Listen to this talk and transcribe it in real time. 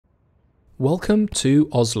Welcome to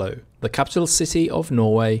Oslo, the capital city of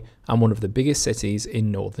Norway and one of the biggest cities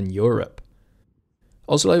in Northern Europe.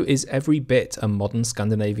 Oslo is every bit a modern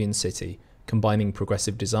Scandinavian city, combining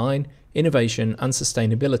progressive design, innovation and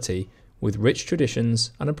sustainability with rich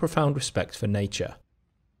traditions and a profound respect for nature.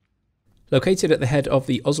 Located at the head of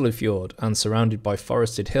the Oslofjord and surrounded by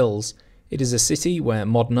forested hills, it is a city where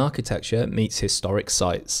modern architecture meets historic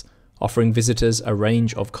sites, offering visitors a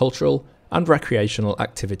range of cultural and recreational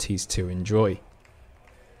activities to enjoy.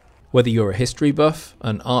 Whether you're a history buff,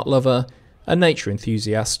 an art lover, a nature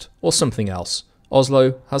enthusiast, or something else,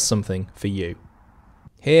 Oslo has something for you.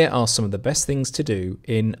 Here are some of the best things to do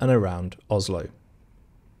in and around Oslo.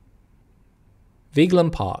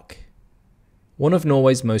 Vigeland Park. One of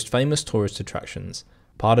Norway's most famous tourist attractions,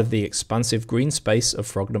 part of the expansive green space of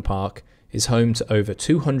Frogner Park, is home to over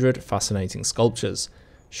 200 fascinating sculptures,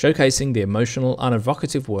 showcasing the emotional and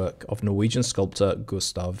evocative work of Norwegian sculptor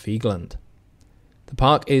Gustav Vigeland. The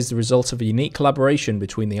park is the result of a unique collaboration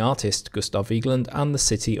between the artist Gustav Vigeland and the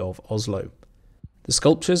city of Oslo. The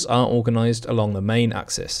sculptures are organised along the main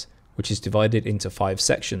axis, which is divided into 5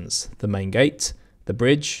 sections: the main gate, the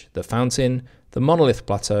bridge, the fountain, the monolith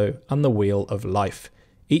plateau, and the wheel of life,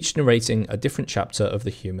 each narrating a different chapter of the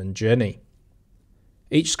human journey.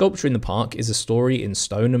 Each sculpture in the park is a story in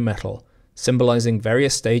stone and metal, symbolising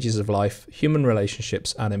various stages of life, human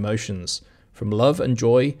relationships and emotions, from love and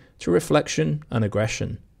joy to reflection and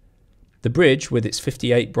aggression. The bridge, with its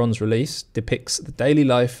 58 bronze reliefs, depicts the daily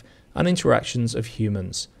life and interactions of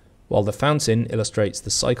humans, while the fountain illustrates the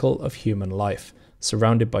cycle of human life,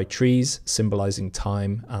 surrounded by trees symbolising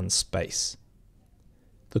time and space.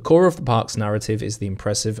 The core of the park's narrative is the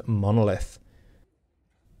impressive monolith.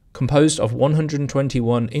 Composed of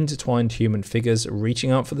 121 intertwined human figures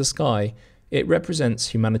reaching out for the sky, it represents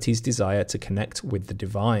humanity's desire to connect with the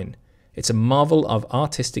divine. It's a marvel of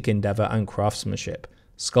artistic endeavour and craftsmanship,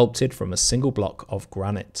 sculpted from a single block of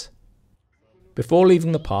granite. Before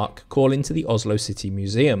leaving the park, call into the Oslo City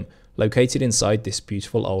Museum, located inside this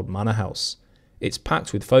beautiful old manor house. It's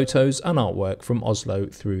packed with photos and artwork from Oslo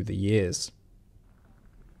through the years.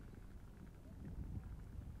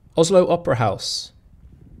 Oslo Opera House.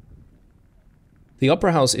 The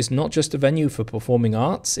Opera House is not just a venue for performing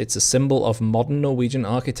arts, it's a symbol of modern Norwegian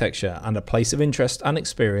architecture and a place of interest and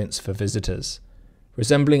experience for visitors.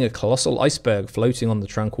 Resembling a colossal iceberg floating on the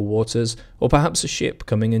tranquil waters, or perhaps a ship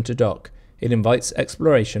coming into dock, it invites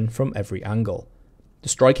exploration from every angle. The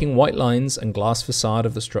striking white lines and glass facade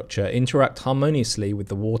of the structure interact harmoniously with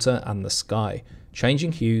the water and the sky,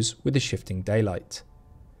 changing hues with the shifting daylight.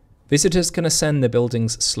 Visitors can ascend the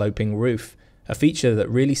building's sloping roof, a feature that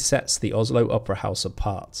really sets the Oslo Opera House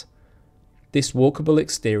apart. This walkable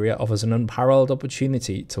exterior offers an unparalleled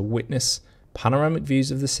opportunity to witness panoramic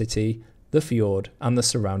views of the city, the fjord and the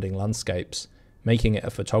surrounding landscapes, making it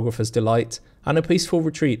a photographer's delight and a peaceful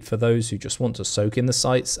retreat for those who just want to soak in the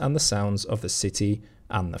sights and the sounds of the city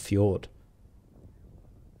and the fjord.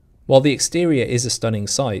 While the exterior is a stunning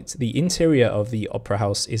sight, the interior of the Opera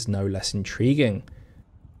House is no less intriguing.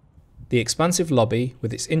 The expansive lobby,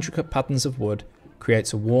 with its intricate patterns of wood,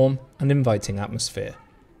 creates a warm and inviting atmosphere.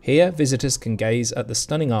 Here, visitors can gaze at the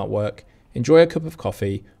stunning artwork, enjoy a cup of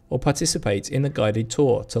coffee, or participate in a guided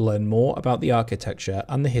tour to learn more about the architecture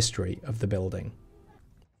and the history of the building.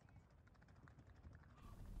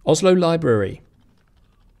 Oslo Library.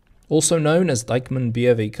 Also known as Deichman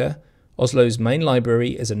Bibliotek, Oslo's main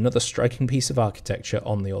library is another striking piece of architecture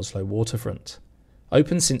on the Oslo waterfront.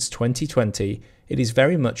 Open since 2020, it is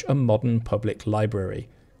very much a modern public library,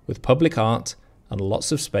 with public art and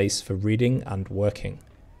lots of space for reading and working.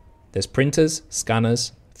 There's printers,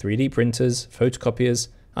 scanners, 3D printers, photocopiers,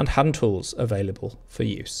 and hand tools available for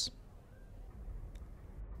use.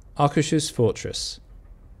 Akershus Fortress.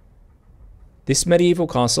 This medieval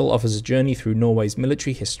castle offers a journey through Norway's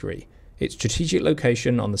military history. Its strategic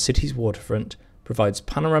location on the city's waterfront provides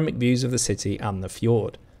panoramic views of the city and the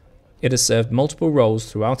fjord. It has served multiple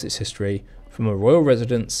roles throughout its history, from a royal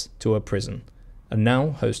residence to a prison, and now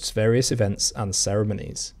hosts various events and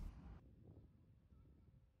ceremonies.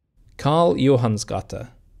 Karl Johans gate.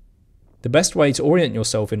 The best way to orient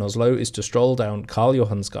yourself in Oslo is to stroll down Karl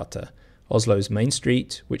Johans gate, Oslo's main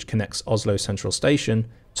street, which connects Oslo Central Station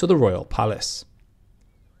to the Royal Palace.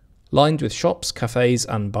 Lined with shops, cafes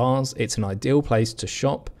and bars, it's an ideal place to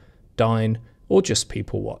shop, dine, or just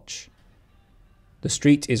people watch. The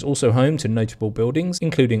street is also home to notable buildings,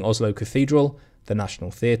 including Oslo Cathedral, the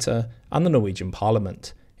National Theatre, and the Norwegian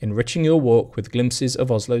Parliament, enriching your walk with glimpses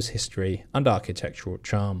of Oslo's history and architectural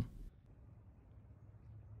charm.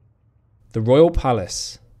 The Royal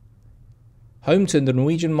Palace. Home to the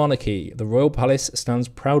Norwegian monarchy, the royal palace stands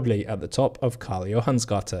proudly at the top of Karl Johans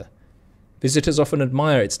gate. Visitors often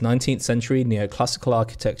admire its 19th century neoclassical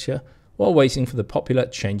architecture while waiting for the popular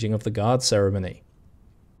changing of the guard ceremony.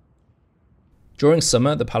 During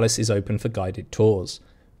summer, the palace is open for guided tours,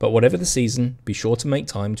 but whatever the season, be sure to make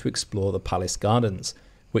time to explore the palace gardens,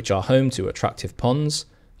 which are home to attractive ponds,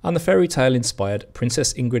 and the fairy tale inspired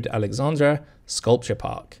Princess Ingrid Alexandra Sculpture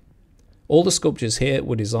Park. All the sculptures here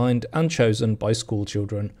were designed and chosen by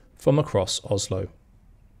schoolchildren from across Oslo.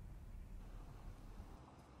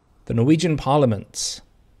 The Norwegian Parliament.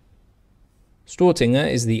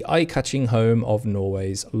 Stortinget is the eye-catching home of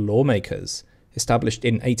Norway's lawmakers. Established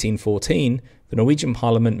in 1814, the Norwegian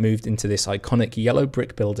Parliament moved into this iconic yellow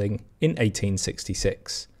brick building in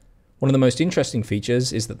 1866. One of the most interesting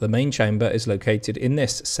features is that the main chamber is located in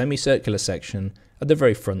this semicircular section at the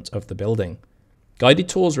very front of the building. Guided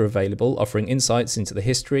tours are available, offering insights into the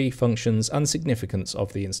history, functions, and significance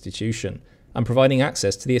of the institution, and providing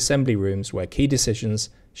access to the assembly rooms where key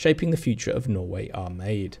decisions shaping the future of Norway are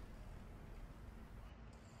made.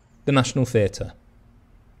 The National Theatre.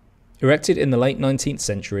 Erected in the late 19th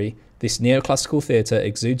century, this neoclassical theatre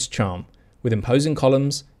exudes charm, with imposing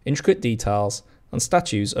columns, intricate details, and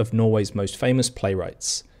statues of Norway's most famous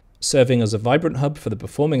playwrights. Serving as a vibrant hub for the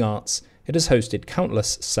performing arts, it has hosted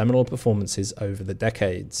countless seminal performances over the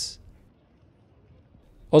decades.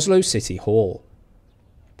 Oslo City Hall.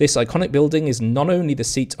 This iconic building is not only the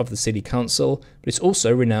seat of the City Council, but it's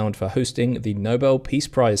also renowned for hosting the Nobel Peace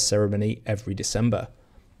Prize ceremony every December.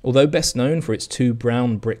 Although best known for its two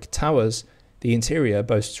brown brick towers, the interior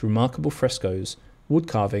boasts remarkable frescoes, wood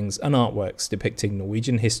carvings, and artworks depicting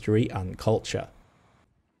Norwegian history and culture.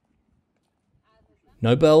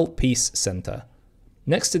 Nobel Peace Centre.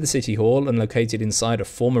 Next to the City Hall and located inside a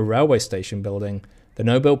former railway station building, the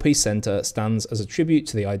Nobel Peace Centre stands as a tribute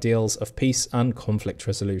to the ideals of peace and conflict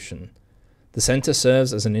resolution. The centre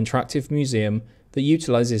serves as an interactive museum that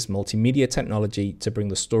utilises multimedia technology to bring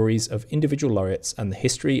the stories of individual laureates and the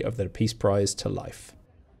history of the Peace Prize to life.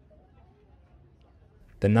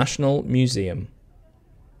 The National Museum.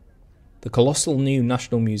 The colossal new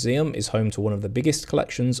National Museum is home to one of the biggest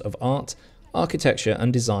collections of art, architecture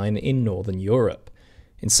and design in Northern Europe.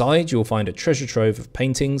 Inside, you will find a treasure trove of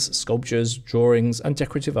paintings, sculptures, drawings, and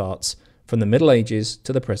decorative arts from the Middle Ages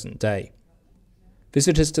to the present day.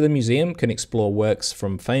 Visitors to the museum can explore works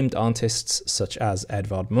from famed artists such as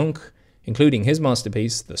Edvard Munch, including his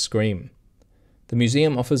masterpiece, The Scream. The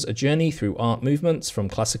museum offers a journey through art movements from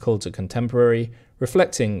classical to contemporary,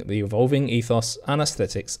 reflecting the evolving ethos and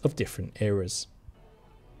aesthetics of different eras.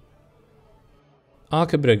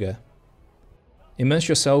 Aker Brygge. Immerse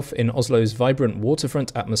yourself in Oslo's vibrant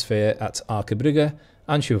waterfront atmosphere at Aker Brygge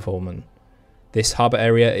and Tjuvholmen. This harbour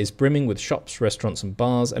area is brimming with shops, restaurants and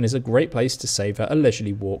bars and is a great place to savour a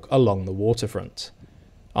leisurely walk along the waterfront.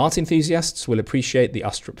 Art enthusiasts will appreciate the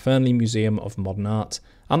Astrup Fearnley Museum of Modern Art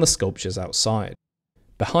and the sculptures outside.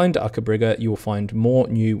 Behind Aker Brygge you will find more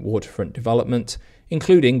new waterfront development,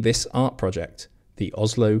 including this art project, the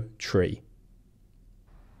Oslo Tree.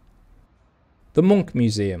 The Munch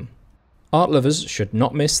Museum. Art lovers should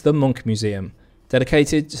not miss the Munch Museum,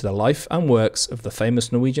 dedicated to the life and works of the famous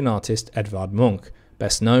Norwegian artist Edvard Munch,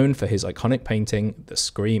 best known for his iconic painting, The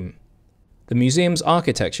Scream. The museum's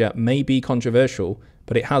architecture may be controversial,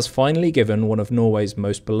 but it has finally given one of Norway's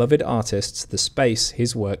most beloved artists the space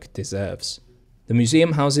his work deserves. The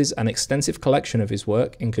museum houses an extensive collection of his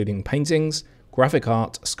work, including paintings, graphic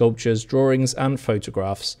art, sculptures, drawings, and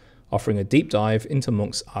photographs, offering a deep dive into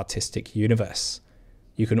Munch's artistic universe.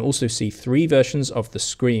 You can also see 3 versions of The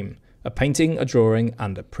Scream, a painting, a drawing,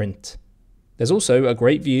 and a print. There's also a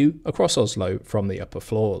great view across Oslo from the upper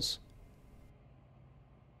floors.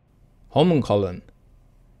 Holmenkollen.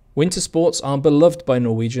 Winter sports are beloved by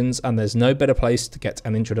Norwegians, and there's no better place to get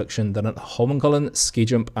an introduction than at Holmenkollen Ski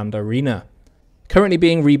Jump and Arena. Currently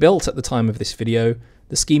being rebuilt at the time of this video,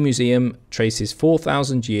 the ski museum traces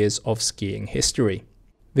 4,000 years of skiing history.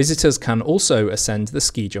 Visitors can also ascend the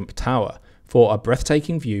ski jump tower for a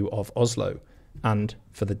breathtaking view of Oslo, and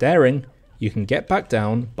for the daring, you can get back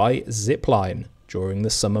down by zip line during the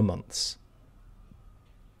summer months.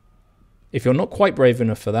 If you're not quite brave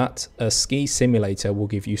enough for that, a ski simulator will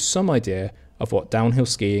give you some idea of what downhill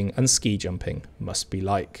skiing and ski jumping must be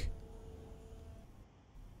like.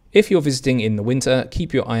 If you're visiting in the winter,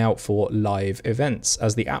 keep your eye out for live events,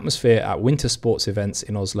 as the atmosphere at winter sports events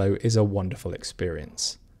in Oslo is a wonderful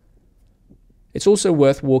experience. It's also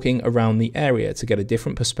worth walking around the area to get a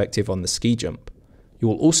different perspective on the ski jump. You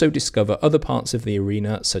will also discover other parts of the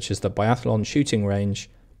arena, such as the biathlon shooting range,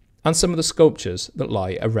 and some of the sculptures that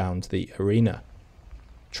lie around the arena.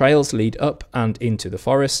 Trails lead up and into the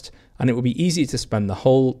forest, and it will be easy to spend the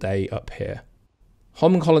whole day up here.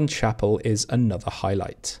 Holmenkollen Chapel is another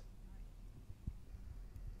highlight.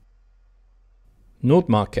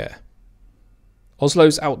 Nordmarka.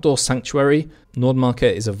 Oslo's outdoor sanctuary,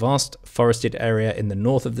 Nordmarka is a vast forested area in the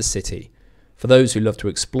north of the city. For those who love to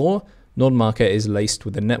explore, Nordmarka is laced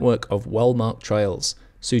with a network of well-marked trails,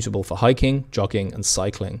 suitable for hiking, jogging and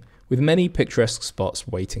cycling, with many picturesque spots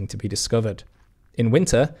waiting to be discovered. In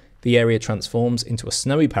winter, the area transforms into a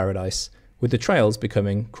snowy paradise, with the trails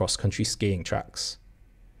becoming cross-country skiing tracks.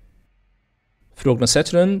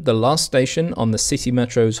 Frognerseteren, the last station on the City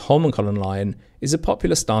Metro's Holmenkollen line, is a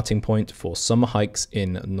popular starting point for summer hikes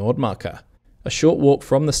in Nordmarka. A short walk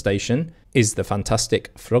from the station is the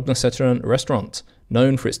fantastic Frognerseteren restaurant,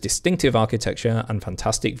 known for its distinctive architecture and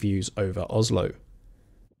fantastic views over Oslo.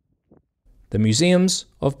 The Museums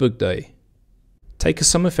of Bygdøy. Take a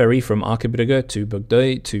summer ferry from Aker Brygge to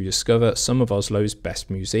Bygdøy to discover some of Oslo's best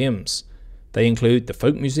museums. They include the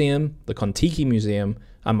Folk Museum, the Kon-Tiki Museum,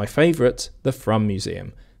 and my favourite, the Fram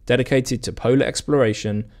Museum, dedicated to polar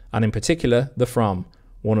exploration and in particular the Fram,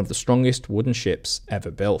 one of the strongest wooden ships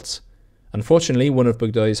ever built. Unfortunately, one of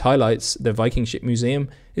Bygdøy's highlights, the Viking Ship Museum,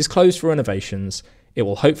 is closed for renovations. It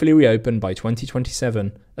will hopefully reopen by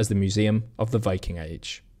 2027 as the Museum of the Viking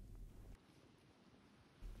Age.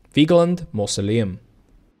 Vigeland Mausoleum.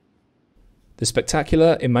 The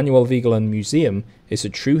spectacular Emanuel Vigeland Museum is a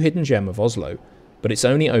true hidden gem of Oslo, but it's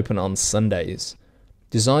only open on Sundays.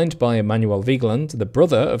 Designed by Emanuel Vigeland, the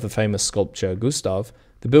brother of the famous sculptor Gustav,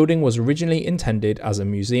 the building was originally intended as a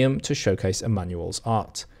museum to showcase Emanuel's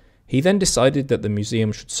art. He then decided that the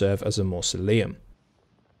museum should serve as a mausoleum.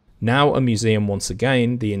 Now a museum once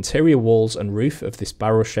again, the interior walls and roof of this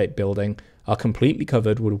barrel-shaped building are completely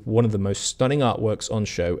covered with one of the most stunning artworks on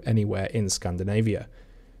show anywhere in Scandinavia.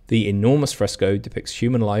 The enormous fresco depicts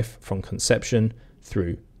human life from conception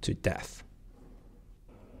through to death.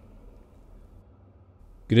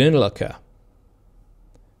 Grünerløkka.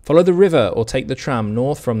 Follow the river or take the tram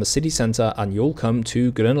north from the city centre and you'll come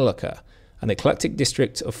to Grünerløkka, an eclectic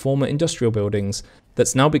district of former industrial buildings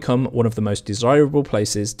that's now become one of the most desirable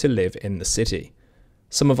places to live in the city.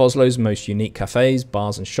 Some of Oslo's most unique cafes,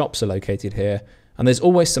 bars and shops are located here, and there's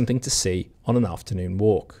always something to see on an afternoon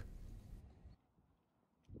walk.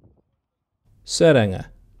 Sørenga.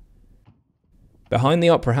 Behind the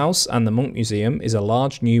Opera House and the Munch Museum is a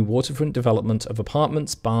large new waterfront development of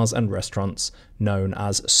apartments, bars and restaurants known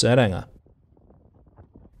as Sørenga.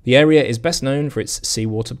 The area is best known for its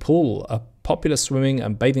seawater pool, a popular swimming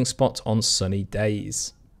and bathing spot on sunny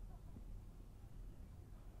days.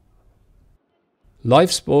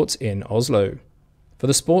 Live sport in Oslo. For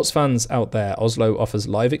the sports fans out there, Oslo offers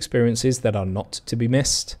live experiences that are not to be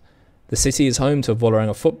missed. The city is home to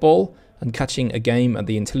Vålerenga football, and catching a game at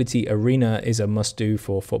the Intility Arena is a must-do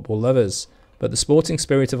for football lovers. But the sporting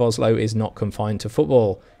spirit of Oslo is not confined to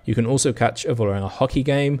football. You can also catch a Vålerenga hockey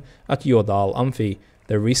game at Jordal Amphi,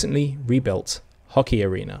 their recently rebuilt hockey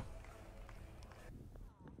arena.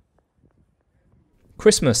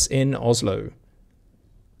 Christmas in Oslo.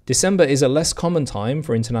 December is a less common time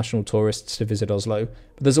for international tourists to visit Oslo,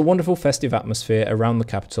 but there's a wonderful festive atmosphere around the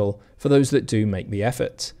capital for those that do make the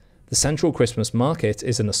effort. The central Christmas market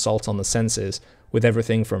is an assault on the senses, with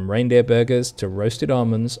everything from reindeer burgers to roasted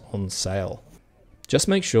almonds on sale. Just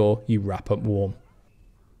make sure you wrap up warm.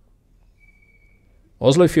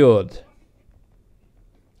 Oslofjord.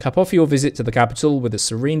 Cap off your visit to the capital with a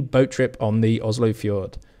serene boat trip on the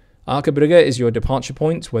Oslofjord. Aker Brygge is your departure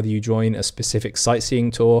point, whether you join a specific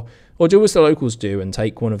sightseeing tour or do as the locals do and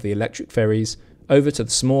take one of the electric ferries over to the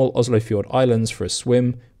small Oslofjord Islands for a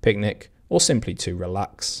swim, picnic or simply to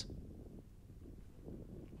relax.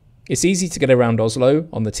 It's easy to get around Oslo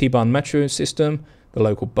on the T-Bahn metro system, the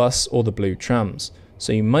local bus or the blue trams,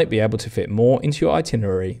 so you might be able to fit more into your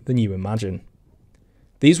itinerary than you imagine.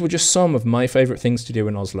 These were just some of my favourite things to do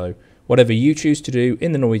in Oslo. Whatever you choose to do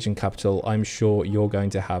in the Norwegian capital, I'm sure you're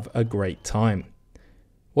going to have a great time.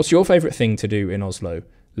 What's your favourite thing to do in Oslo?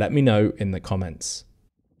 Let me know in the comments.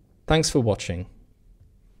 Thanks for watching.